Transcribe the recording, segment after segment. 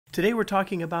Today we're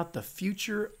talking about the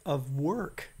future of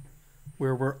work,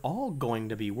 where we're all going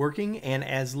to be working, and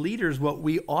as leaders, what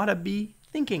we ought to be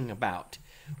thinking about.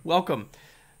 Welcome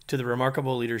to the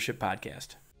Remarkable Leadership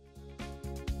Podcast.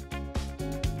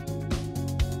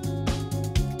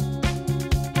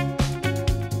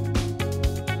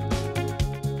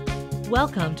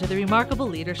 Welcome to the Remarkable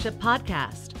Leadership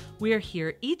Podcast. We are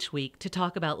here each week to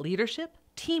talk about leadership,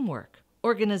 teamwork,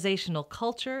 organizational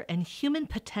culture, and human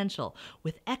potential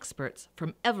with experts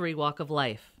from every walk of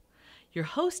life. Your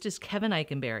host is Kevin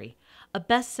Eikenberry, a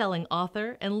best-selling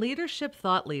author and leadership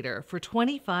thought leader for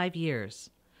 25 years.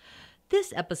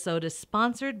 This episode is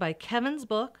sponsored by Kevin's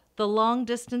book, The Long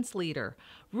Distance Leader: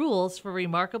 Rules for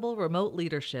Remarkable Remote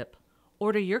Leadership.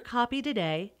 Order your copy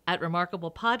today at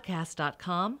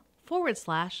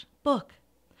remarkablepodcast.com/book.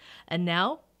 And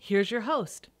now, here's your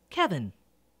host, Kevin.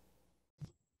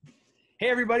 Hey,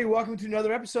 everybody. Welcome to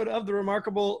another episode of the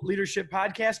Remarkable Leadership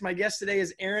Podcast. My guest today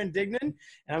is Dignan, and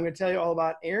I'm going to tell you all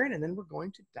about Aaron, and then we're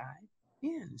going to dive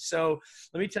in. So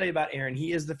let me tell you about Aaron.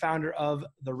 He is the founder of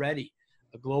The Ready,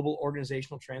 a global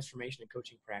organizational transformation and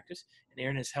coaching practice. And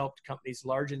Aaron has helped companies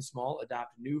large and small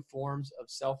adopt new forms of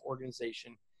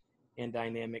self-organization and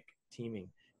dynamic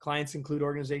teaming. Clients include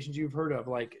organizations you've heard of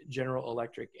like General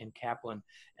Electric and Kaplan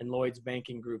and Lloyd's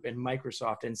Banking Group and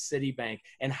Microsoft and Citibank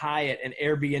and Hyatt and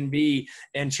Airbnb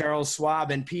and Charles Schwab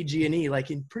and PG&E.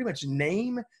 Like, you pretty much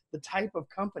name the type of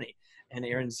company. And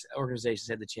Aaron's organizations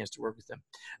had the chance to work with them.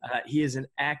 He is an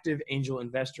active angel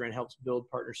investor and helps build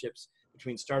partnerships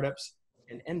between startups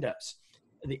and end-ups.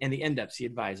 The end-ups he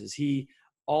advises. He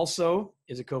also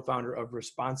is a co-founder of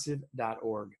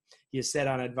responsive.org. He has sat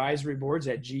on advisory boards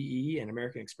at GE and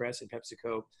American Express and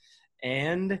PepsiCo,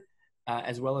 and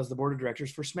as well as the board of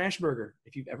directors for Smashburger.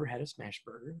 If you've ever had a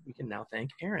Smashburger, we can now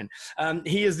thank Aaron.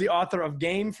 He is the author of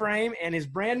Game Frame and his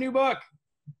brand new book.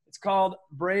 It's called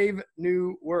Brave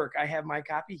New Work. I have my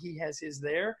copy. He has his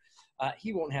there.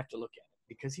 He won't have to look at it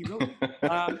because he wrote it.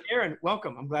 Aaron,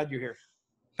 welcome. I'm glad you're here.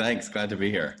 Thanks. Glad to be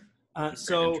here.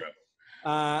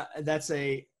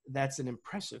 That's an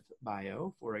impressive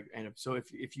bio and so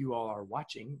if you all are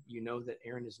watching, you know that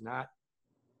Aaron is not,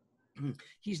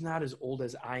 he's not as old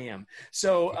as I am.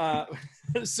 So,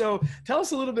 so tell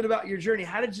us a little bit about your journey.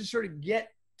 How did you sort of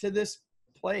get to this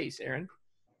place, Aaron?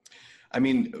 I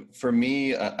mean, for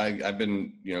me, I've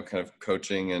been, kind of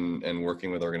coaching and working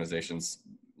with organizations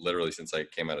literally since I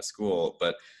came out of school,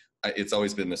 but it's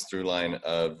always been this through line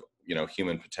of,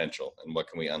 human potential and what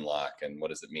can we unlock and what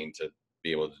does it mean to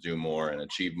be able to do more and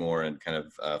achieve more and kind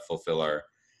of fulfill our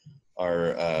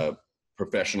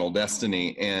professional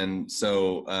destiny. And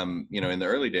so, in the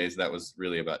early days, that was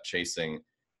really about chasing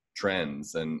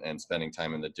trends and spending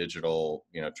time in the digital,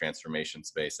 transformation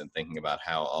space and thinking about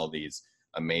how all these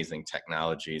amazing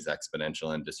technologies,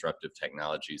 exponential and disruptive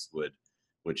technologies would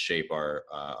shape our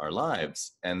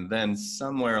lives. And then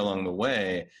somewhere along the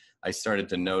way, I started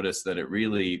to notice that it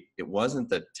wasn't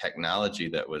the technology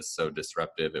that was so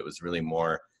disruptive. It was really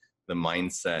more the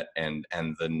mindset and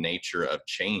the nature of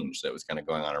change that was kind of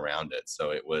going on around it. So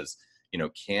it was,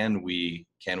 can we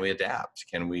adapt?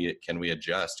 Can we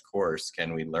adjust course?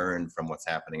 Can we learn from what's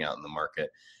happening out in the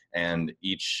market? And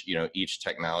each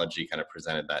technology kind of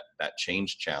presented that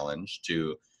change challenge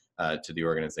to the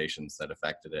organizations that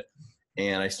affected it.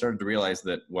 And I started to realize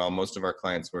that while most of our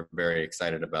clients were very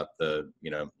excited about the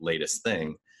latest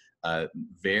thing,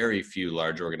 very few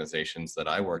large organizations that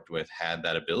I worked with had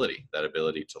that ability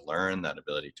to learn, that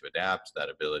ability to adapt, that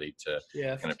ability to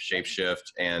kind of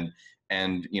shapeshift, and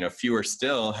fewer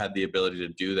still had the ability to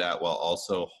do that while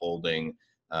also holding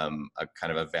a kind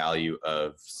of a value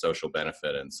of social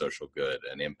benefit and social good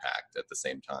and impact at the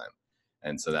same time.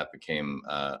 And so that became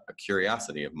a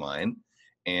curiosity of mine.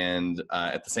 And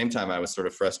at the same time, I was sort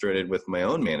of frustrated with my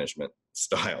own management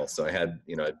style. So I had,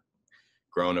 I'd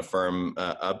grown a firm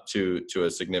up to a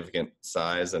significant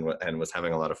size and was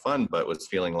having a lot of fun, but was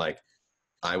feeling like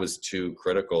I was too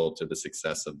critical to the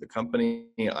success of the company.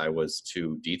 I was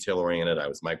too detail oriented. I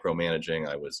was micromanaging.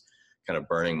 I was kind of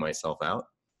burning myself out.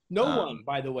 No one,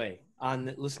 by the way,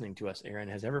 on listening to us, Aaron,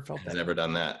 has ever felt that. Has ever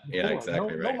done that. Yeah,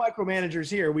 exactly. No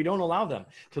micromanagers here. We don't allow them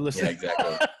to listen. Yeah,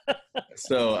 exactly.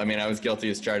 So, I was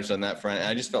guilty as charged on that front.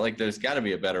 I just felt like there's got to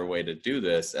be a better way to do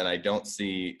this. And I don't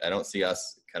see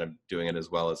us kind of doing it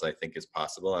as well as I think is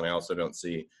possible. And I also don't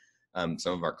see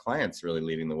some of our clients really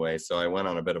leading the way. So I went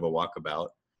on a bit of a walkabout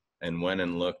and went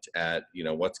and looked at,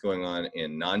 what's going on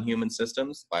in non-human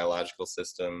systems, biological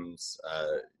systems,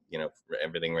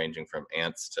 everything ranging from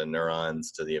ants to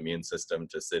neurons to the immune system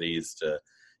to cities to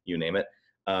you name it.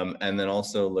 And then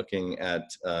also looking at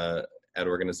at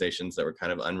organizations that were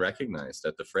kind of unrecognized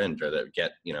at the fringe, or that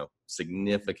get,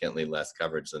 significantly less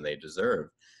coverage than they deserve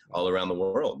all around the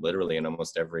world, literally in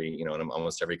almost every, in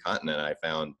almost every continent. I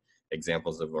found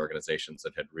examples of organizations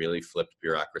that had really flipped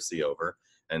bureaucracy over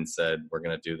and said, we're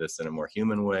going to do this in a more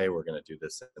human way. We're going to do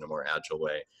this in a more agile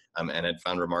way. And had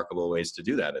found remarkable ways to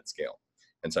do that at scale.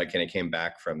 And so I kind of came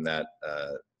back from that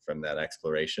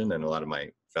exploration, and a lot of my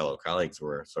fellow colleagues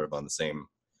were sort of on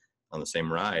the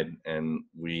same ride. And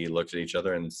we looked at each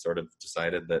other and sort of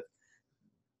decided that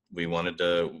we wanted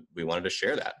to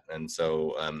share that. And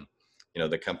so,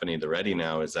 the company, The Ready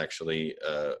Now, is actually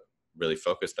really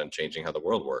focused on changing how the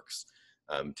world works,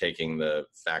 taking the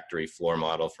factory floor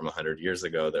model from 100 years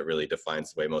ago that really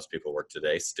defines the way most people work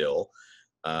today still,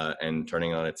 and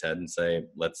turning it on its head and say,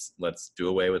 let's do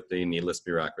away with the needless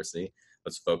bureaucracy.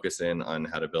 Let's focus in on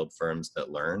how to build firms that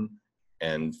learn,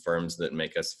 and firms that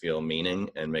make us feel meaning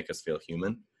and make us feel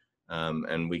human.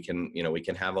 And we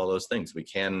can have all those things. We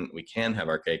can have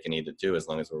our cake and eat it too, as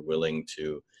long as we're willing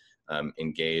to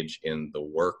engage in the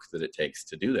work that it takes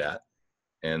to do that.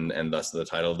 And thus the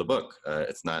title of the book.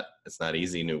 It's not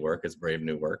easy new work, it's brave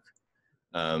new work.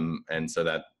 And so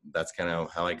that's kind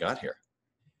of how I got here.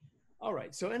 All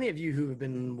right. So any of you who have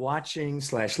been watching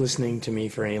 / listening to me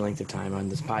for any length of time on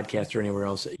this podcast or anywhere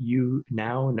else, you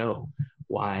now know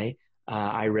why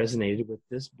I resonated with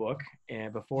this book.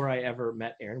 And before I ever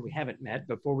met Aaron, we haven't met,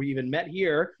 before we even met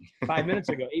here 8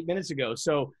 minutes ago.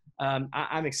 So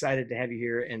I'm excited to have you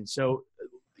here. And so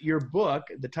your book,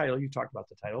 the title, you talked about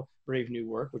the title, Brave New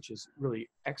Work, which is really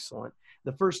excellent.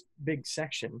 The first big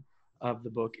section of the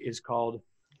book is called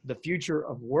The Future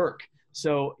of Work.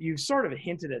 So you've sort of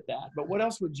hinted at that, but what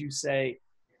else would you say,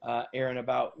 Aaron,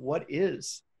 about what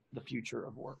is the future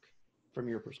of work from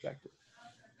your perspective?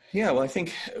 Yeah, well, I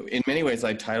think in many ways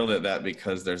I titled it that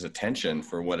because there's a tension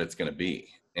for what it's going to be.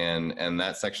 And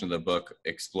that section of the book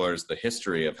explores the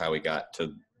history of how we got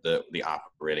to the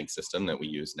operating system that we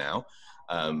use now,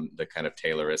 the kind of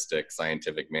Tayloristic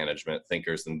scientific management,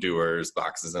 thinkers and doers,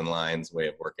 boxes and lines way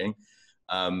of working,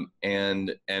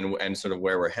 and sort of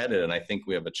where we're headed. And I think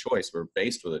we have a choice. We're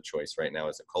faced with a choice right now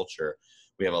as a culture.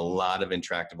 We have a lot of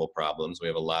intractable problems. We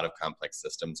have a lot of complex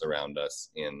systems around us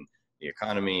in the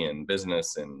economy and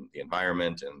business and the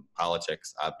environment and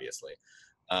politics, obviously.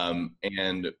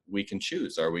 And we can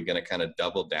choose. Are we going to kind of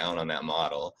double down on that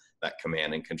model, that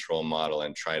command and control model,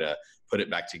 and try to put it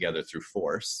back together through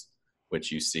force,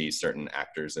 which you see certain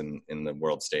actors in the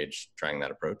world stage trying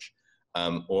that approach?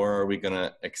 Or are we going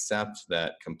to accept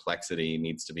that complexity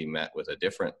needs to be met with a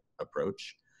different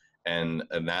approach? And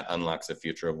that unlocks a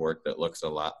future of work that looks a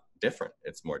lot different.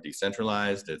 It's more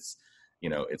decentralized. It's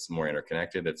more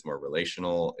interconnected. It's more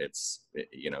relational. It's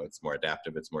more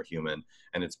adaptive. It's more human.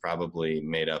 And it's probably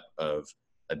made up of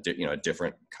a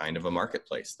different kind of a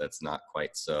marketplace that's not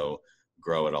quite so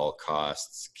grow at all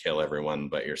costs, kill everyone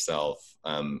but yourself,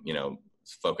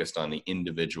 focused on the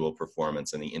individual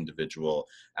performance and the individual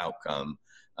outcome.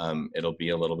 It'll be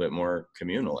a little bit more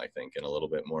communal, I think, and a little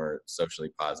bit more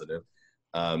socially positive.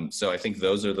 So I think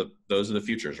those are the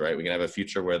futures, right? We can have a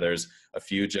future where there's a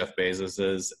few Jeff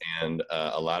Bezoses and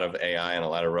a lot of AI and a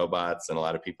lot of robots and a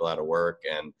lot of people out of work,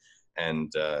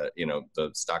 and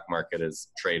the stock market is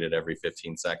traded every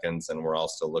 15 seconds and we're all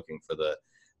still looking for the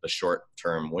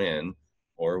short-term win.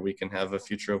 Or we can have a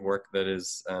future of work that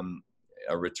is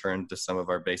a return to some of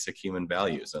our basic human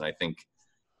values. And I think,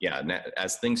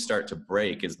 as things start to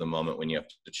break is the moment when you have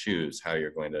to choose how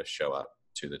you're going to show up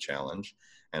to the challenge.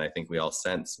 And I think we all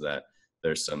sense that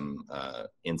there's some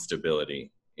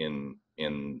instability in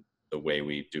the way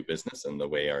we do business and the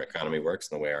way our economy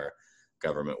works and the way our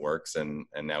government works. And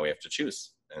now we have to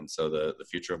choose. And so the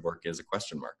future of work is a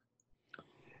question mark.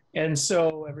 And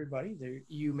so everybody,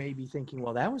 you may be thinking,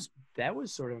 well, that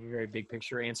was sort of a very big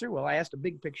picture answer. Well, I asked a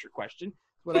big picture question,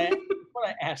 what I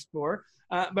asked for.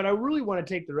 But I really want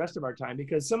to take the rest of our time,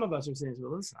 because some of us are saying,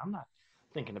 well, listen, I'm not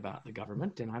thinking about the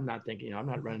government, and I'm not thinking, I'm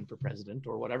not running for president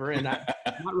or whatever, and I'm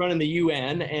not running the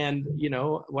UN and,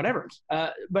 whatever.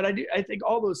 But I think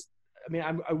all those,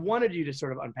 I wanted you to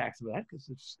sort of unpack some of that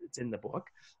because it's in the book.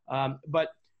 But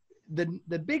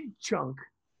the big chunk,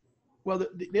 well,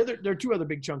 there are two other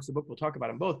big chunks of the book. We'll talk about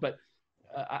them both, but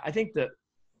I think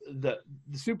the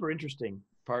super interesting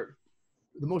part,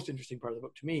 the most interesting part of the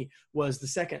book to me, was the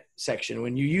second section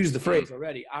when you use the phrase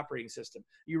already, operating system.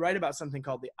 You write about something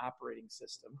called the operating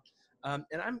system,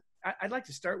 and I'd like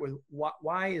to start with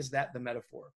why is that the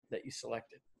metaphor that you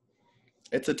selected?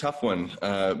 It's a tough one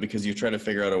because you try to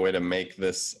figure out a way to make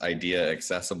this idea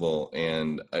accessible.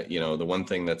 And the one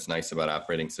thing that's nice about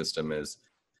operating system is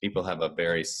people have a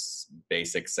very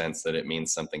basic sense that it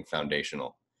means something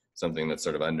foundational. something that's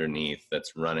sort of underneath,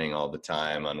 that's running all the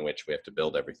time, on which we have to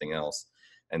build everything else.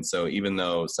 And so even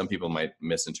though some people might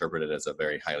misinterpret it as a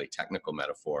very highly technical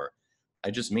metaphor,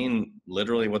 I just mean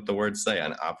literally what the words say: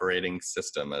 an operating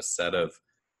system, a set of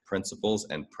principles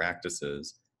and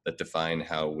practices that define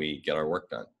how we get our work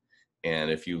done.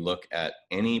 And if you look at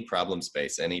any problem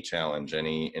space, any challenge,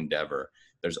 any endeavor,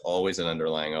 there's always an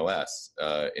underlying OS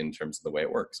in terms of the way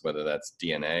it works, whether that's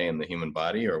DNA in the human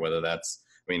body, or whether that's,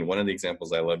 I mean, one of the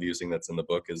examples I love using that's in the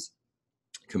book is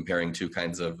comparing two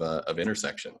kinds of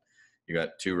intersection. You got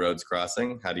two roads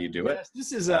crossing. How do you do it?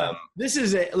 This is a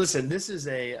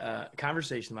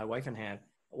conversation my wife and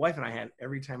I had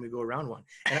every time we go around one.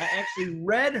 And I actually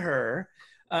read her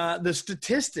the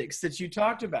statistics that you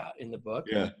talked about in the book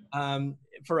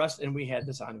for us, and we had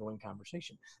this ongoing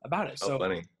conversation about it. So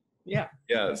funny. Yeah.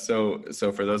 So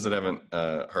for those that haven't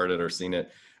heard it or seen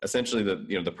it, essentially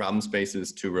the problem space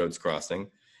is two roads crossing,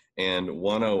 and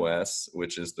one OS,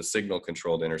 which is the signal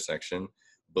controlled intersection,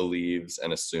 believes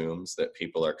and assumes that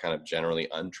people are kind of generally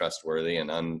untrustworthy and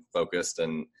unfocused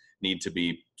and need to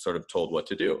be sort of told what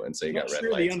to do. And so you got red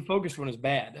lights. The unfocused one is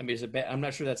bad. I mean, I'm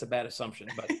not sure that's a bad assumption,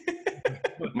 but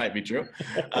it might be true.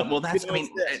 Well, that's, I mean,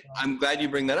 I'm glad you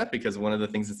bring that up, because one of the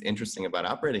things that's interesting about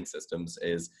operating systems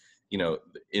is,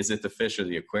 is it the fish or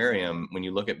the aquarium? When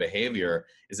you look at behavior,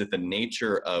 is it the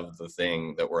nature of the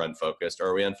thing that we're unfocused, or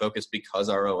are we unfocused because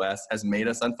our OS has made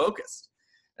us unfocused?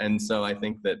 And so I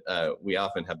think that we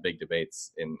often have big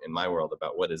debates in my world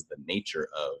about what is the nature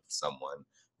of someone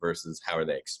versus how are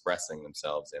they expressing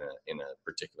themselves in a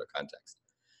particular context.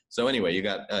 So anyway, you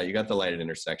got the lighted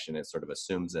intersection. It sort of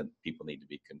assumes that people need to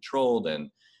be controlled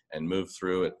and move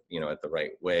through it, at the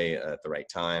right way, at the right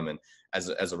time. And as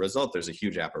a result, there's a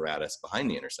huge apparatus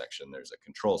behind the intersection. There's a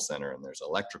control center, and there's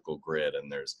electrical grid,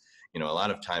 and there's, a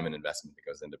lot of time and investment that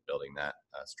goes into building that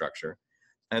structure.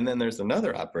 And then there's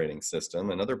another operating system,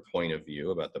 another point of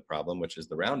view about the problem, which is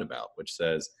the roundabout, which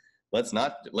says, let's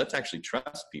actually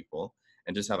trust people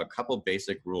and just have a couple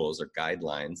basic rules or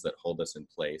guidelines that hold us in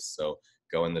place. So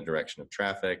go in the direction of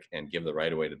traffic and give the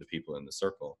right of way to the people in the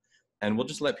circle. And we'll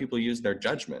just let people use their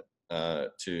judgment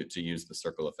to use the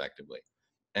circle effectively.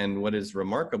 And what is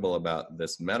remarkable about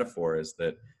this metaphor is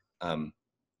that,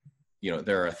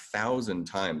 there are 1,000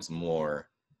 times more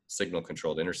signal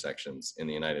controlled intersections in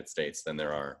the United States than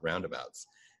there are roundabouts.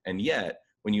 And yet,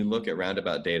 when you look at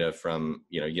roundabout data from,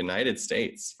 United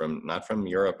States, not from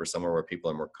Europe or somewhere where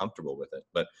people are more comfortable with it,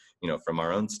 but, from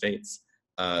our own states,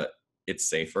 it's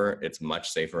safer. It's much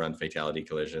safer on fatality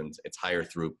collisions. It's higher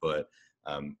throughput.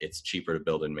 It's cheaper to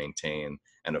build and maintain.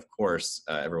 And of course,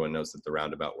 everyone knows that the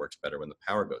roundabout works better when the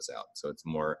power goes out. So it's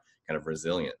more kind of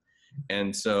resilient.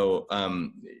 And so,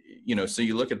 so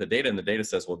you look at the data, and the data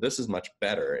says, well, this is much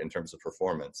better in terms of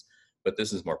performance, but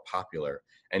this is more popular.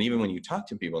 And even when you talk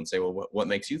to people and say, well, what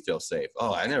makes you feel safe?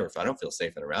 Oh, I don't feel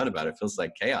safe in a roundabout. It feels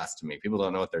like chaos to me. People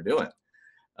don't know what they're doing.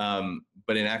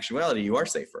 But in actuality, you are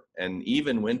safer. And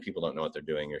even when people don't know what they're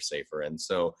doing, you're safer. And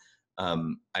so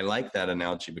I like that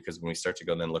analogy, because when we start to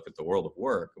go then look at the world of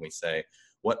work and we say,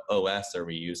 what OS are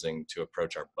we using to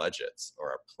approach our budgets or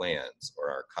our plans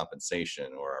or our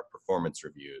compensation or our performance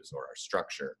reviews or our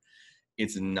structure?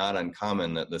 It's not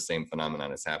uncommon that the same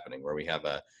phenomenon is happening, where we have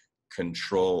a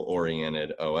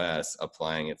control-oriented OS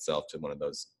applying itself to one of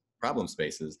those problem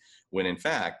spaces, when in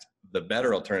fact, the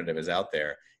better alternative is out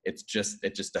there. It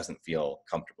just doesn't feel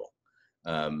comfortable.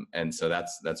 And so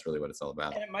that's really what it's all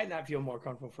about. And it might not feel more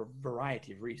comfortable for a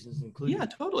variety of reasons, including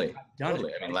totally. I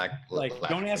mean, like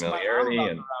don't ask my mom about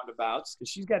the roundabouts, because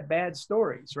she's got bad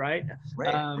stories, right?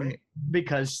 Right.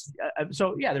 Because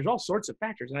there's all sorts of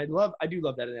factors, and I do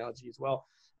love that analogy as well,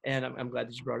 and I'm glad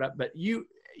that you brought it up. But you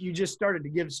just started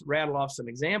to rattle off some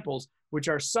examples, which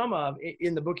are some of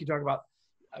in the book you talk about.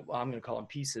 Well, I'm going to call them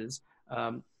pieces,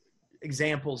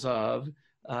 examples of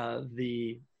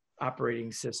the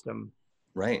operating system.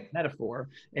 Right. Metaphor.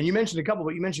 And you mentioned a couple,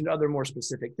 but you mentioned other more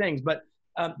specific things. But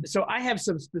so I have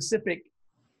some specific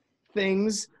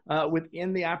things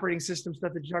within the operating system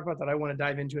stuff that you talk about that I want to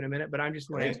dive into in a minute. But I'm just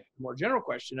going to ask a more general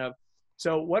question of,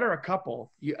 so what are a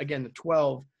couple, again, the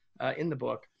 12 in the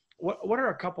book, what are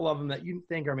a couple of them that you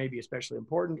think are maybe especially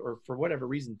important, or for whatever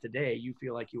reason today you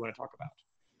feel like you want to talk about?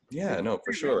 Yeah, no,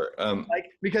 for sure.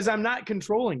 Because I'm not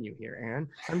controlling you here, Aaron.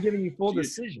 I'm giving you full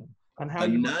decision. A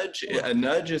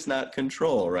nudge is not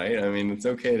control, right? I mean, it's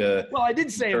okay to. Well, I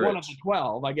did say one of the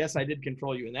 12. I guess I did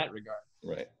control you in that regard.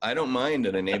 Right. I don't mind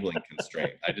an enabling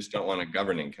constraint. I just don't want a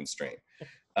governing constraint.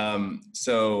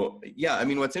 So yeah, I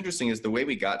mean, what's interesting is the way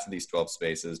we got to these 12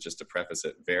 spaces, just to preface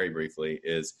it very briefly,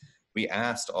 is we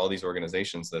asked all these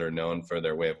organizations that are known for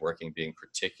their way of working being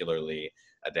particularly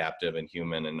adaptive and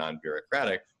human and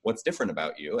non-bureaucratic. What's different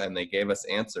about you? And they gave us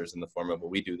answers in the form of, well,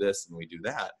 we do this and we do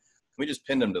that. We just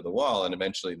pinned them to the wall, and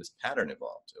eventually this pattern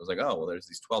evolved. It was like, oh, well, there's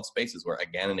these 12 spaces where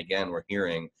again and again we're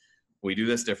hearing, we do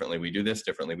this differently, we do this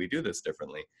differently, we do this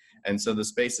differently. And so the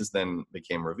spaces then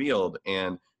became revealed,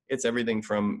 and it's everything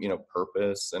from,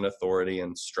 purpose and authority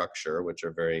and structure, which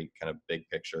are very kind of big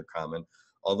picture common,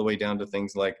 all the way down to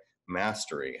things like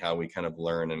mastery, how we kind of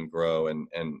learn and grow and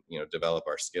develop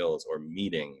our skills, or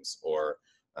meetings, or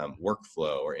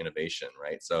workflow, or innovation,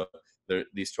 right? So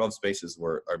these 12 spaces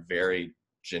are very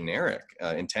generic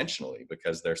intentionally,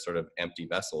 because they're sort of empty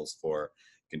vessels for,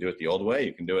 you can do it the old way,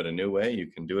 you can do it a new way, you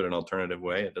can do it an alternative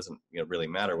way. It doesn't really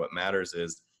matter. What matters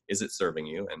is it serving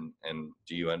you, and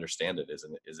do you understand it? Is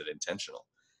it intentional?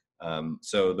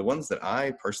 So the ones that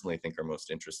I personally think are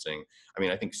most interesting,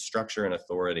 I think structure and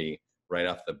authority right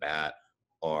off the bat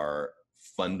are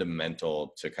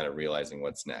fundamental to kind of realizing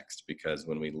what's next. Because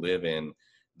when we live in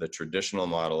the traditional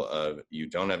model of, you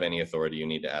don't have any authority, you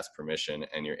need to ask permission,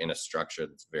 and you're in a structure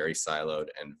that's very siloed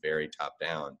and very top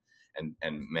down and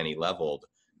many leveled,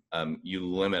 you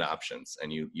limit options,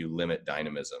 and you limit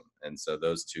dynamism. And so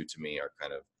those two to me are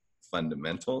kind of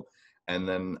fundamental. And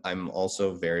then I'm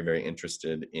also very, very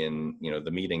interested in,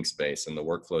 the meeting space and the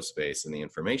workflow space and the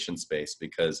information space,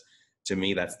 because to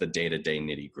me, that's the day-to-day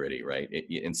nitty-gritty, right?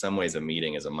 In some ways, a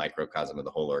meeting is a microcosm of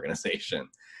the whole organization.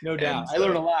 No doubt. I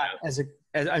learn a lot as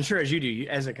I'm sure as you do.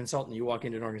 As a consultant, you walk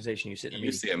into an organization, you sit in a meeting.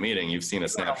 You see a meeting, you've seen a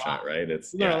snapshot, right? You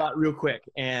learn a lot real quick,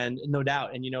 and no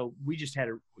doubt. And we just had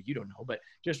you don't know, but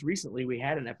just recently we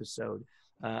had an episode.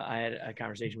 I had a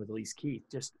conversation with Elise Keith,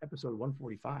 just episode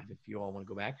 145, if you all want to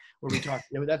go back, where we talked,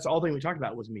 that's the whole thing we talked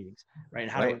about was meetings, right?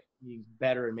 And how to make meetings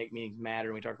better and make meetings matter.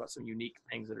 And we talked about some unique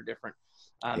things that are different.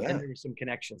 And there were some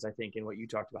connections, I think, in what you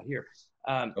talked about here.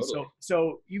 Totally.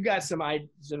 So you got some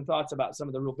thoughts about some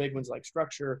of the real big ones like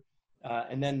structure,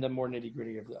 and then the more nitty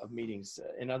gritty of meetings.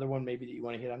 Another one maybe that you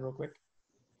want to hit on real quick?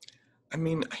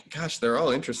 Gosh, they're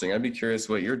all interesting. I'd be curious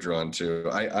what you're drawn to.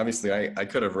 I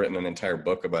could have written an entire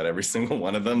book about every single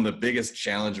one of them. The biggest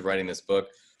challenge of writing this book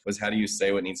was, how do you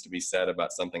say what needs to be said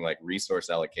about something like resource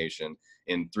allocation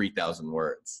in 3,000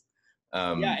 words?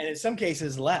 And in some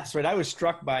cases less, right? I was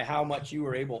struck by how much you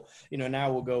were able,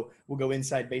 now we'll go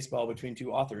inside baseball between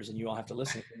two authors and you all have to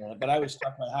listen to that. But I was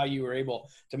struck by how you were able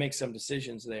to make some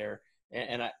decisions there.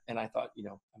 And I thought,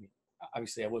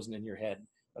 obviously I wasn't in your head,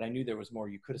 but I knew there was more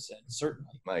you could have said,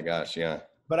 certainly. My gosh, yeah.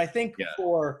 But I think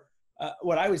for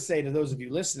what I would say to those of you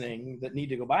listening that need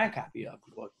to go buy a copy of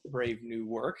Brave New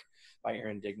Work by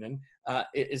Aaron Dignan,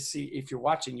 see, if you're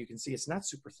watching, you can see it's not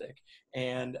super thick.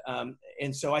 And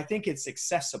so I think it's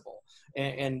accessible,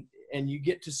 and you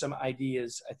get to some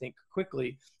ideas, I think,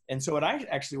 quickly. And so what I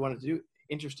actually wanted to do,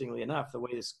 interestingly enough, the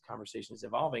way this conversation is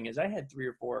evolving, is I had 3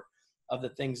 or 4 of the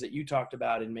things that you talked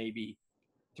about in maybe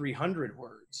 300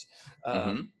 words,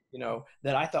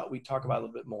 that I thought we'd talk about a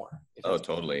little bit more. Oh,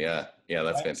 totally. Yeah. Yeah.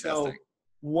 That's fantastic. So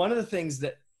one of the things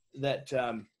that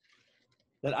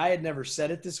I had never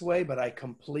said it this way, but I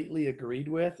completely agreed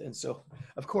with. And so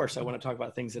of course I want to talk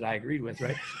about things that I agreed with.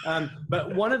 Right.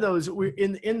 But one of those, we're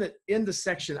in the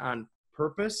section on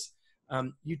purpose.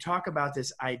 You talk about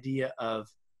this idea of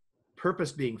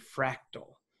purpose being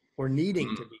fractal, or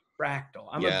needing to be fractal.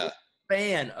 I'm a big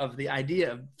fan of the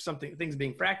idea of things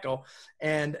being fractal,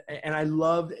 and I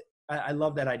love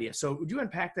that idea. So would you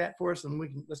unpack that for us, and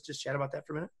let's just chat about that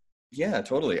for a minute? Yeah,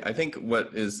 totally. I think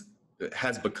what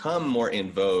has become more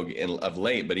in vogue of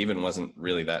late, but even wasn't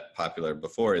really that popular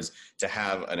before, is to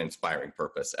have an inspiring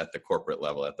purpose at the corporate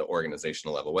level, at the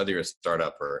organizational level, whether you're a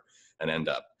startup or an end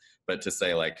up. But to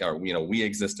say like, we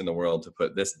exist in the world to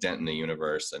put this dent in the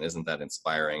universe, and isn't that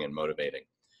inspiring and motivating?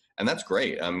 And that's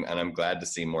great. And I'm glad to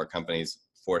see more companies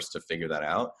forced to figure that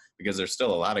out, because there's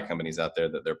still a lot of companies out there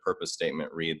that their purpose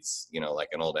statement reads, like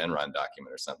an old Enron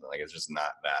document or something. Like, it's just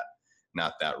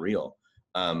not that real.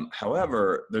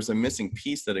 However, there's a missing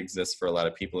piece that exists for a lot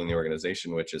of people in the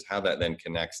organization, which is how that then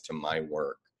connects to my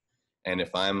work. And if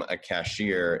I'm a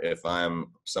cashier, if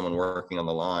I'm someone working on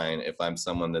the line, if I'm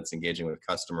someone that's engaging with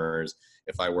customers,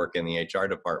 if I work in the HR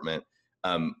department,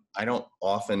 I don't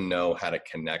often know how to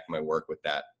connect my work with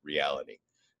that reality,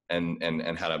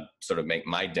 and how to sort of make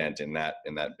my dent in that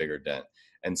bigger dent.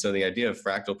 And so the idea of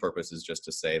fractal purpose is just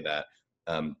to say that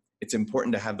it's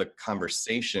important to have the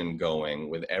conversation going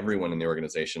with everyone in the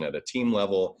organization, at a team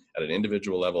level, at an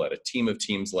individual level, at a team of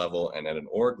teams level, and at an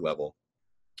org level,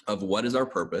 of what is our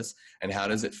purpose and how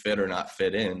does it fit or not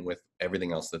fit in with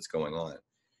everything else that's going on.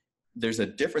 There's a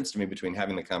difference to me between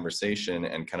having the conversation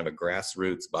and kind of a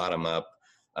grassroots, bottom up,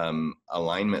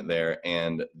 alignment there,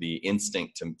 and the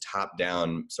instinct to top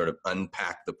down sort of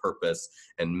unpack the purpose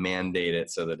and mandate it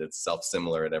so that it's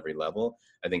self-similar at every level.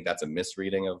 I think that's a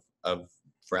misreading of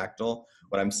Fractal.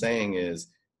 What I'm saying is,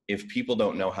 if people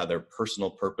don't know how their personal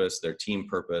purpose, their team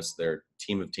purpose, their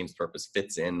team of teams purpose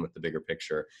fits in with the bigger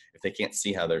picture, if they can't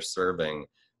see how they're serving,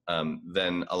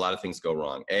 then a lot of things go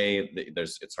wrong.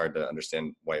 It's hard to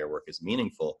understand why your work is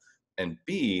meaningful. And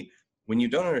B, when you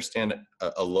don't understand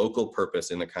a local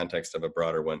purpose in the context of a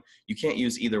broader one, you can't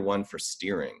use either one for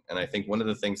steering. And I think one of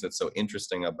the things that's so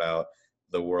interesting about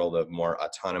the world of more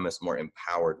autonomous, more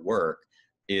empowered work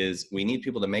is we need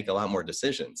people to make a lot more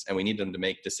decisions, and we need them to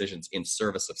make decisions in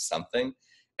service of something,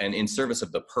 and in service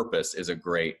of the purpose is a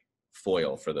great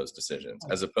foil for those decisions,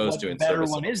 as opposed to in better service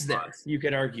one of is there, you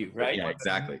could argue, right? Yeah,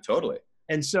 exactly, totally.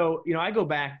 And so, I go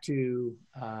back to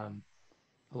a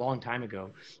long time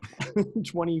ago,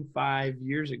 25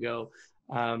 years ago,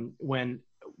 when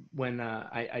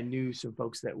I knew some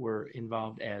folks that were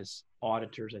involved as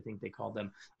auditors, I think they called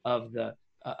them, of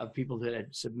people that had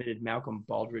submitted Malcolm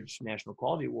Baldrige National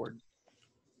Quality Award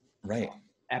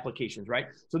applications, right?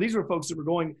 So these were folks that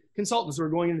were consultants who were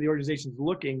going into the organizations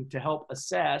looking to help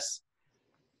assess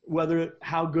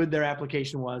how good their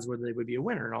application was, whether they would be a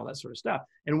winner and all that sort of stuff.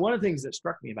 And one of the things that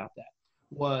struck me about that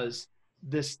was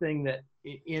this thing that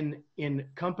in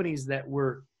companies that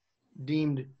were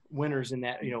deemed winners in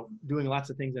that, doing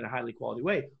lots of things in a highly quality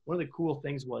way, one of the cool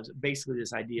things was basically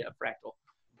this idea of fractal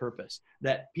purpose,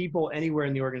 that people anywhere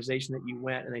in the organization that you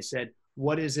went and they said,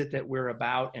 what is it that we're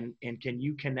about? And can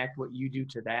you connect what you do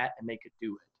to that? And they could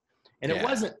do it. And it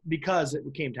wasn't because it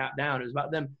came top down. It was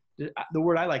about them. The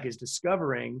word I like is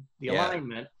discovering the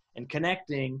alignment and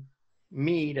connecting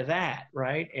me to that.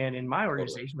 Right. And in my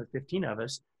organization with 15 of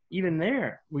us, even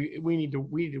there, we need to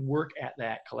work at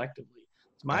that collectively.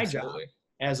 It's my job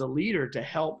as a leader to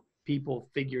help people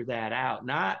figure that out,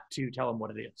 not to tell them what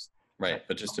it is. Right,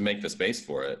 but just to make the space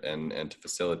for it and to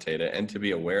facilitate it, and to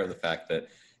be aware of the fact that,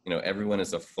 everyone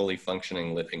is a fully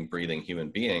functioning, living, breathing human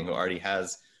being who already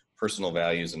has personal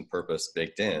values and purpose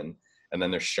baked in, and then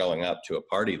they're showing up to a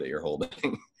party that you're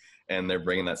holding and they're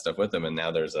bringing that stuff with them, and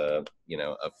now there's a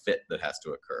fit that has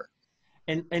to occur.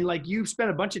 And like, you spent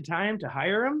a bunch of time to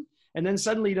hire them, and then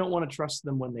suddenly you don't want to trust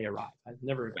them when they arrive. I've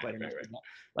never quite understood that.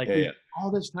 Like,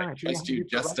 all this time. I trust you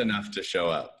just enough to show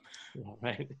up. Yeah,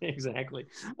 right. Exactly.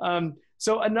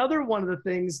 So another one of the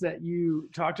things that you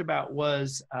talked about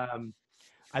was,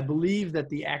 I believe that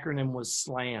the acronym was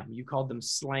SLAM. You called them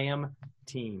SLAM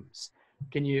teams.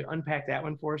 Can you unpack that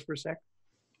one for us for a sec?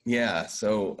 Yeah.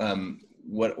 So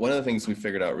one of the things we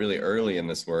figured out really early in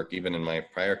this work, even in my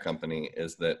prior company,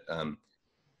 is that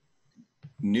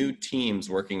new teams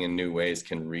working in new ways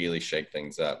can really shake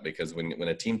things up, because when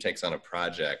a team takes on a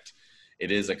project,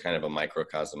 it is a kind of a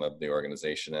microcosm of the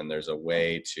organization, and there's a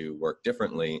way to work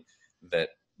differently that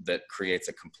creates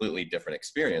a completely different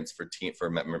experience for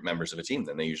members of a team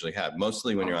than they usually have.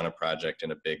 Mostly when you're on a project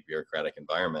in a big bureaucratic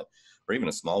environment, or even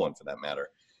a small one for that matter,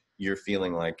 you're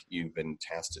feeling like you've been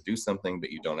tasked to do something, but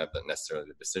you don't have necessarily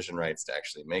the decision rights to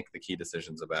actually make the key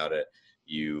decisions about it.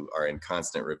 You are in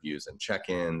constant reviews and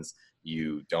check-ins.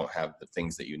 You don't have the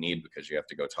things that you need because you have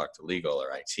to go talk to legal or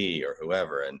IT or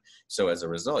whoever. And so as a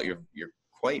result, you're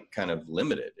quite kind of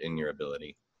limited in your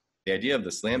ability. The idea of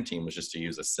the SLAM team was just to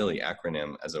use a silly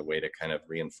acronym as a way to kind of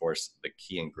reinforce the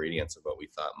key ingredients of what we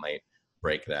thought might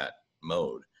break that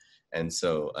mode. And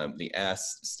so the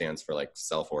S stands for like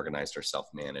self-organized or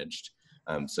self-managed.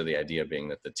 So the idea being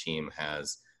that the team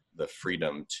has the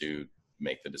freedom to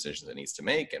make the decisions it needs to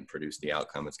make and produce the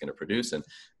outcome it's going to produce. And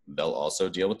they'll also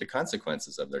deal with the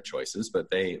consequences of their choices, but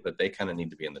they kind of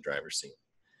need to be in the driver's seat.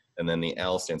 And then the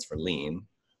L stands for lean,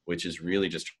 which is really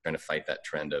just trying to fight that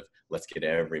trend of let's get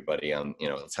everybody on,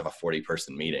 let's have a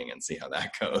 40-person meeting and see how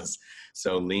that goes.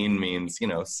 So lean means,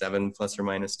 7 plus or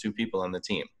minus 2 people on the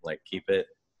team, like keep it,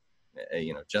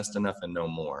 just enough and no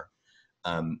more.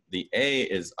 The A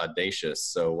is audacious.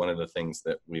 So one of the things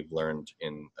that we've learned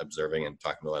in observing and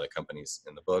talking to a lot of companies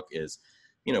in the book is,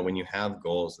 when you have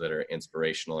goals that are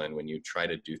inspirational and when you try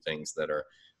to do things that are,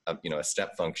 a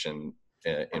step function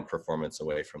in performance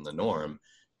away from the norm,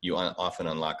 you often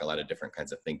unlock a lot of different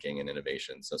kinds of thinking and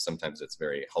innovation. So sometimes it's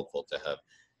very helpful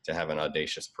to have an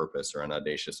audacious purpose or an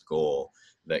audacious goal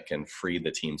that can free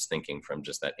the team's thinking from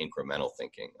just that incremental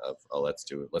thinking of, oh, let's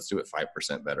do it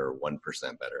 5% better or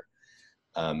 1% better.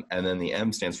 And then the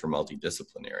M stands for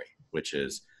multidisciplinary, which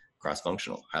is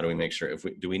cross-functional. How do we make sure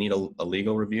do we need a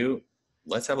legal review?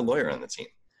 Let's have a lawyer on the team.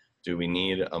 Do we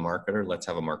need a marketer? Let's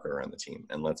have a marketer on the team,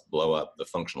 and let's blow up the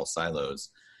functional silos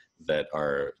that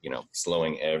are,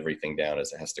 slowing everything down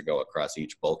as it has to go across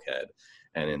each bulkhead.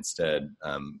 and instead,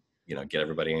 get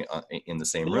everybody in the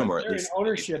same room, or at they're least in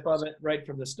ownership of it right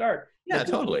from the start. Yeah,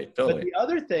 totally. But the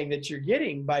other thing that you're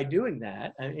getting by doing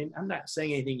that, and I'm not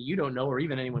saying anything you don't know or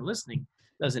even anyone listening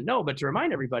doesn't know, but to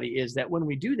remind everybody is that when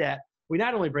we do that, we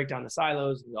not only break down the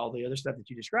silos and all the other stuff that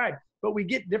you described, but we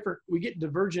get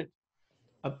divergent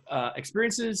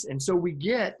experiences. And so we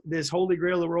get this holy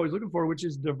grail that we're always looking for, which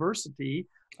is diversity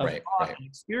of thought and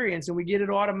experience. And we get it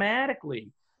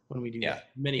automatically when we do that.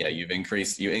 You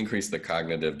increase the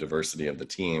cognitive diversity of the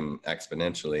team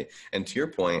exponentially. And to your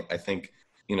point, I think,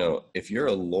 if you're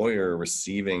a lawyer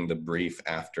receiving the brief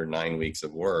after 9 weeks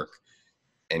of work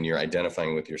and you're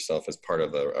identifying with yourself as part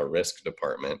of a risk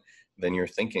department, then you're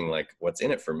thinking like, what's in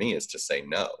it for me is to say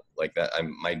no. Like that,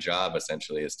 my job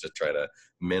essentially is to try to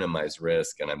minimize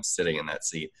risk, and I'm sitting in that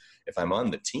seat. If I'm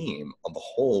on the team the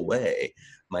whole way,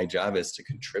 my job is to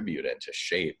contribute and to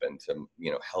shape and to,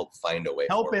 help find a way.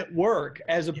 Help it work,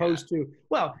 as opposed to,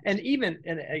 well, and even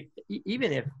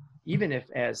if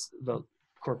as the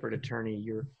corporate attorney,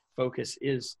 your focus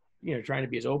is, trying to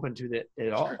be as open to that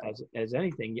at all as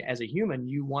anything, as a human,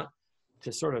 you want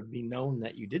to sort of be known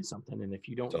that you did something. And if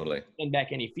you don't send back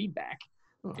any feedback,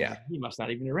 he must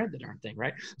not even have read the darn thing,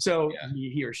 right? So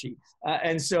he or she.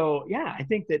 And so, I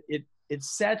think that it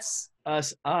sets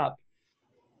us up.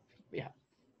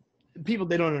 People,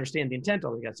 they don't understand the intent.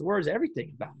 All they got the words,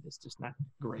 everything about it is just not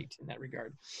great in that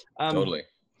regard.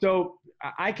 So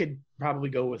I could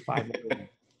probably go with 5 more,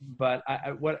 but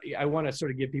I want to sort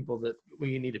of give people that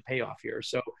we need a payoff here.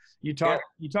 So you talk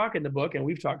in the book, and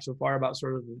we've talked so far about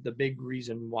sort of the big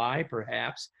reason why,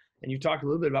 perhaps, and you talked a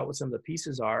little bit about what some of the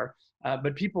pieces are.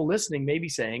 But people listening may be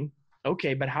saying,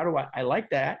 okay, but how do I like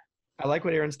that? I like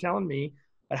what Aaron's telling me,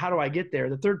 but how do I get there?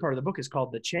 The third part of the book is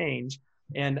called The Change.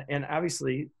 And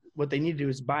obviously what they need to do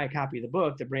is buy a copy of the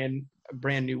book, the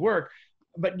brand new work.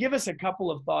 But give us a couple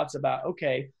of thoughts about,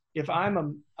 okay, if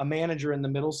I'm a manager in the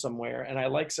middle somewhere and I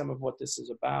like some of what this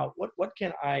is about,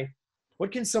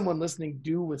 what can someone listening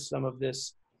do with some of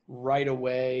this right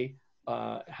away?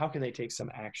 How can they take some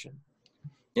action?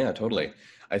 Yeah, totally.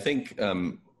 I think,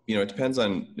 it depends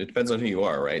on who you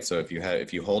are, right? So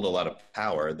if you hold a lot of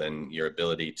power, then your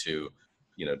ability to,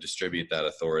 distribute that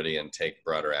authority and take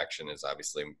broader action is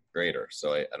obviously greater.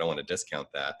 So I don't want to discount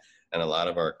that. And a lot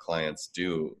of our clients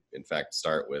do, in fact,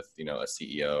 start with, a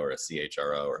CEO or a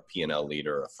CHRO or a P&L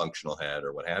leader or a functional head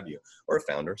or what have you, or a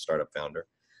founder, startup founder.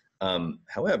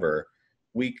 However,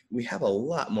 we have a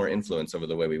lot more influence over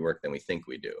the way we work than we think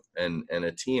we do. And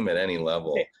a team at any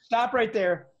level. Okay, stop right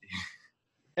there.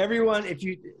 Everyone, if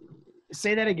you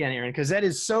say that again, Aaron, because that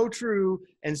is so true.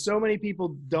 And so many people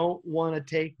don't want to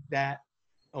take that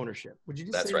ownership. Would you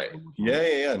just That's say right. that?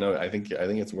 Yeah. No, I think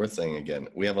it's worth saying again.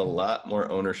 We have a lot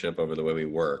more ownership over the way we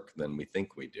work than we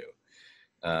think we do.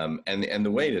 And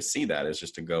the way to see that is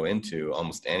just to go into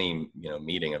almost any,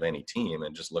 meeting of any team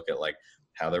and just look at like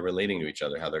how they're relating to each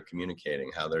other, how they're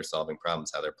communicating, how they're solving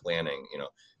problems, how they're planning,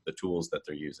 the tools that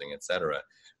they're using, et cetera.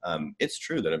 It's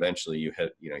true that eventually you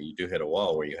do hit a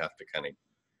wall where you have to kind of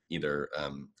either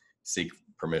seek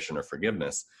permission or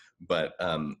forgiveness,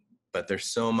 but there's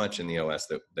so much in the OS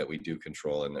that we do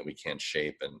control and that we can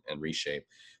shape and reshape.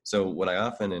 So what I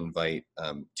often invite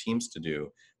teams to do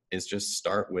is just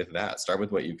start with that. Start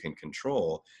with what you can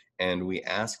control. And we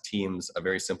ask teams a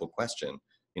very simple question,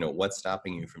 what's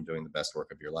stopping you from doing the best work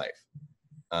of your life?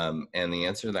 And the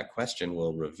answer to that question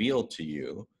will reveal to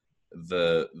you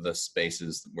the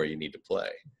spaces where you need to play.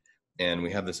 And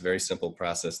we have this very simple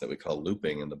process that we call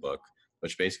looping in the book,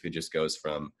 which basically just goes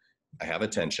from, I have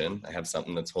attention, I have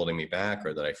something that's holding me back,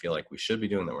 or that I feel like we should be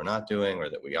doing that we're not doing, or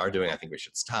that we are doing, I think we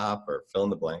should stop, or fill in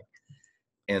the blank.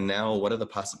 And now what are the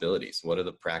possibilities? What are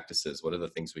the practices? What are the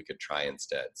things we could try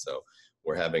instead? So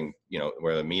we're having,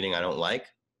 we're a meeting I don't like.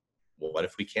 Well, what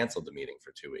if we canceled the meeting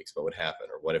for 2 weeks? What would happen?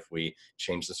 Or what if we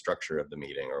change the structure of the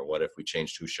meeting? Or what if we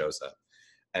changed who shows up?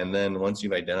 And then once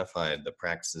you've identified the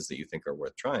practices that you think are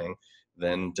worth trying,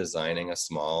 then designing a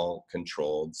small,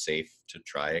 controlled, safe to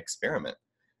try experiment.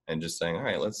 And just saying, all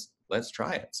right, let's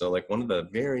try it. So like one of the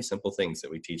very simple things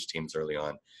that we teach teams early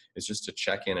on is just to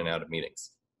check in and out of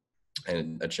meetings.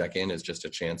 And a check-in is just a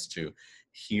chance to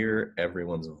hear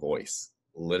everyone's voice.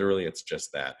 Literally, it's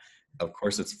just that. Of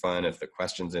course, it's fun if the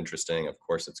question's interesting. Of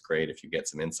course, it's great if you get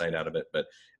some insight out of it. But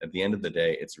at the end of the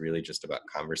day, it's really just about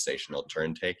conversational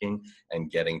turn-taking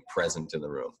and getting present in the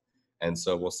room. And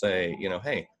so we'll say,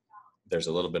 hey, there's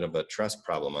a little bit of a trust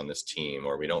problem on this team,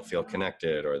 or we don't feel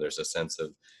connected, or there's a sense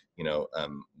of,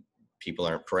 people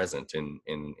aren't present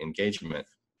in engagement.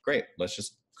 Great.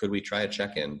 Could we try a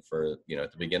check-in for,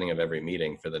 at the beginning of every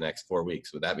meeting for the next 4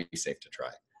 weeks? Would that be safe to try?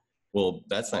 Well,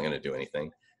 that's not going to do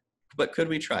anything. but could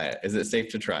we try it? Is it safe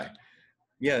to try?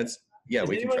 Yeah,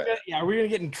 we can try it. Yeah, are we going to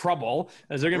get in trouble?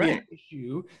 Is there going to be an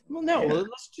issue? Well, no, Yeah.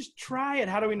 let's just try it.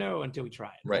 How do we know until we try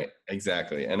it? Right,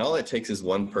 exactly. And all it takes is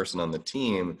one person on the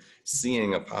team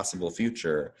seeing a possible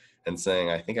future and saying,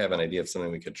 I think I have an idea of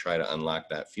something we could try to unlock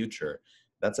that future.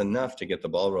 That's enough to get the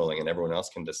ball rolling, and everyone else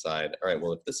can decide, all right,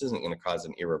 well, if this isn't going to cause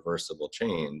an irreversible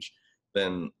change,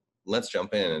 then let's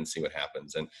jump in and see what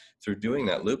happens. And through doing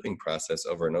that looping process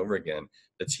over and over again,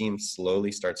 the team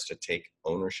slowly starts to take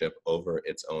ownership over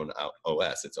its own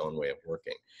OS, its own way of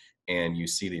working. And you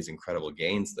see these incredible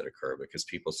gains that occur because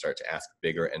people start to ask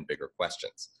bigger and bigger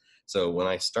questions. So when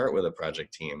I start with a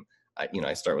project team,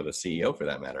 I start with a CEO for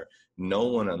that matter, no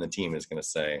one on the team is going to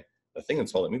say, the thing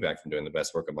that's holding me back from doing the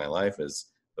best work of my life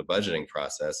is the budgeting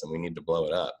process and we need to blow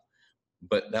it up.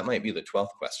 But that might be the 12th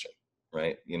question,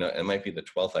 right? It might be the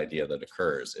 12th idea that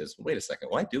occurs is, wait a second,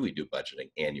 why do we do budgeting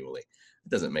annually? It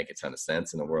doesn't make a ton of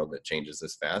sense in a world that changes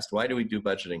this fast. Why do we do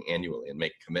budgeting annually and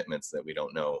make commitments that we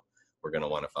don't know we're going to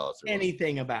want to follow through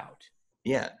anything about?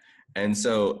 Yeah. And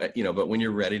so, but when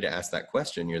you're ready to ask that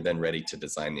question, you're then ready to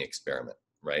design the experiment,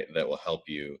 right? That will help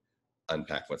you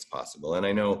unpack what's possible. And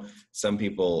I know some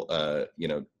people,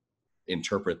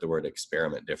 interpret the word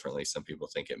experiment differently. Some people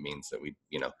think it means that we,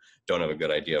 don't have a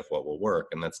good idea of what will work.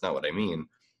 And that's not what I mean.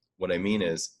 What I mean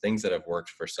is things that have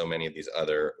worked for so many of these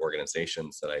other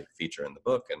organizations that I feature in the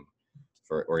book and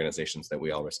for organizations that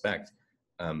we all respect.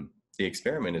 The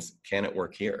experiment is, can it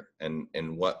work here? And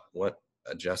what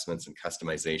adjustments and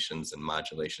customizations and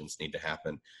modulations need to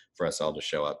happen for us all to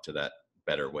show up to that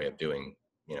better way of doing,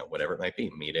 whatever it might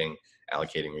be, meeting,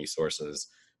 allocating resources,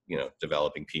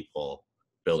 developing people,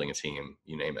 building a team,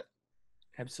 you name it.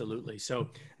 Absolutely. So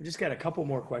I've just got a couple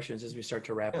more questions as we start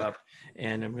to wrap up,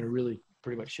 and I'm going to really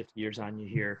pretty much shift gears on you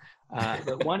here.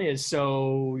 But one is,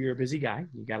 so you're a busy guy.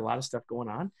 You got a lot of stuff going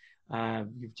on.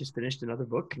 You've just finished another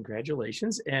book.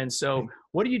 Congratulations. And so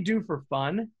what do you do for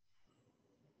fun?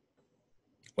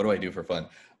 What do I do for fun?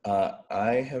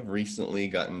 I have recently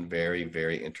gotten very,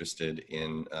 very interested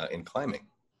in climbing.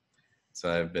 So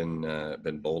I've been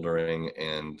bouldering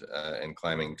and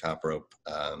climbing top rope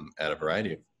at a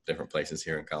variety of different places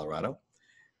here in Colorado.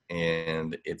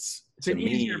 And it's an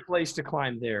easier place to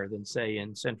climb there than, say,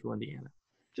 in central Indiana.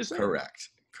 Just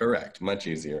correct, much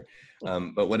easier.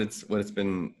 But what's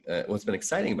been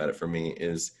exciting about it for me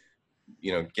is,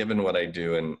 given what I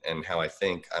do and how I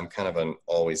think, I'm kind of an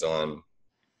always on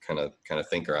kind of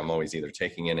thinker. I'm always either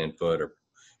taking in input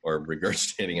or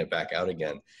regurgitating it back out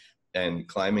again. And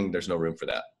climbing, there's no room for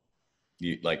that.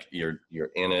 You're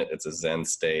in it. It's a Zen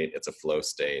state. It's a flow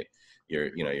state.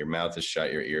 Your mouth is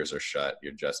shut. Your ears are shut.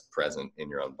 You're just present in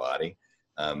your own body.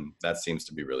 That seems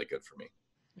to be really good for me.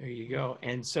 There you go.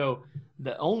 And so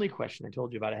the only question I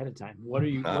told you about ahead of time, what are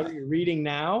you reading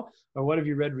now, or what have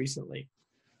you read recently?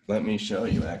 Let me show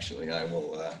you, actually. I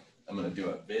will, I'm going to do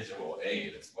a visual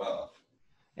aid as well.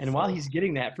 And while he's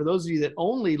getting that, for those of you that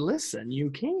only listen, you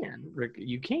can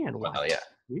watch. Well, yeah.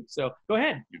 So go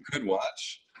ahead. You could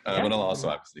watch. But I'll also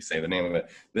obviously say the name of it.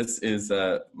 This is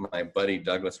my buddy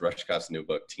Douglas Rushkoff's new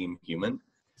book, Team Human.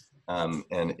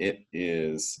 And it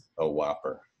is a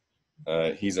whopper.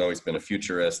 He's always been a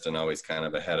futurist and always kind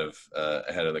of ahead of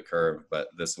the curve. But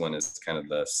this one is kind of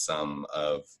the sum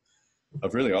of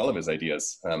really all of his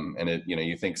ideas. And it,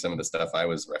 you think some of the stuff I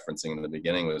was referencing in the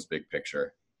beginning was big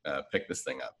picture. Pick this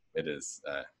thing up. It is,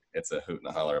 it's a hoot and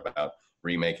a holler about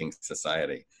remaking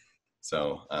society.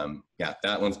 So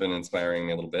that one's been inspiring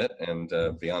me a little bit.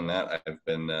 And beyond that, I've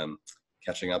been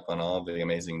catching up on all the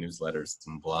amazing newsletters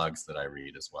and blogs that I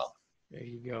read as well. There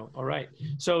you go. All right.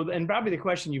 So, and probably the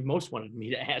question you've most wanted me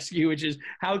to ask you, which is,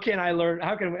 how can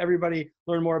everybody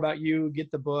learn more about you,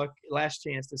 get the book? Last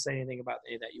chance to say anything about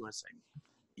any that you want to say.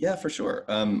 Yeah, for sure.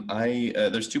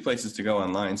 There's two places to go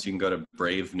online. So you can go to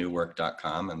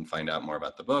bravenewwork.com and find out more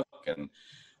about the book and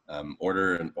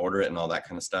order it and all that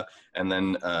kind of stuff. And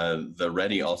then The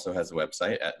Ready also has a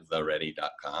website at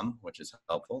theready.com, which is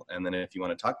helpful. And then if you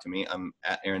want to talk to me, I'm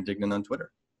at Aaron Dignan on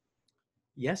Twitter.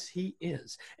 Yes, he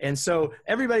is. And so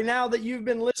everybody, now that you've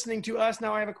been listening to us,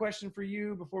 now I have a question for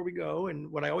you before we go.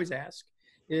 And what I always ask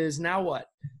is, now what?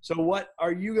 So what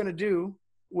are you going to do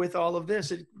with all of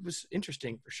this? It was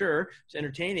interesting for sure. It's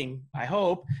entertaining, I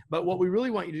hope. But what we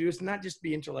really want you to do is not just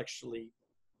be intellectually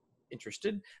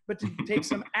interested, but to take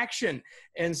some action.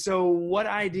 And so what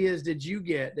ideas did you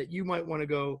get that you might want to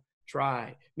go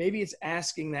try? Maybe it's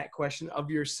asking that question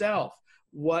of yourself.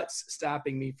 What's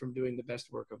stopping me from doing the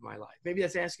best work of my life? Maybe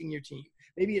that's asking your team.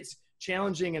 Maybe it's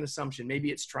challenging an assumption.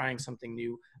 Maybe it's trying something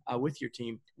new with your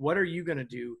team. What are you going to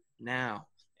do now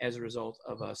as a result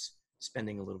of us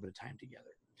spending a little bit of time together?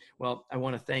 Well, I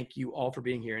want to thank you all for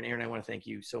being here. And Aaron, I want to thank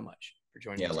you so much for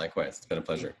joining us. Yeah, likewise. It's been a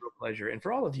pleasure. Real pleasure. And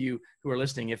for all of you who are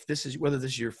listening, if this is, whether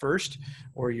this is your first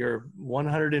or your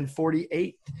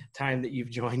 148th time that you've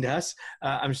joined us,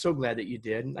 I'm so glad that you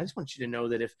did. And I just want you to know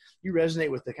that if you resonate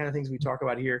with the kind of things we talk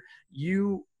about here,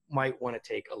 you might want to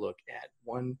take a look at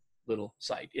one little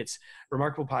site. It's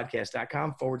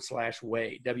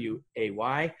remarkablepodcast.com/way,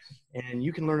 W-A-Y. And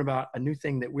you can learn about a new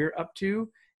thing that we're up to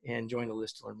and join the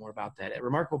list to learn more about that at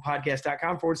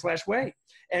remarkablepodcast.com/way.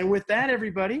 And with that,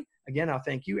 everybody, again, I'll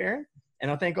thank you, Aaron,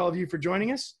 and I'll thank all of you for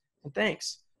joining us. And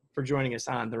thanks for joining us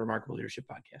on the Remarkable Leadership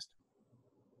Podcast.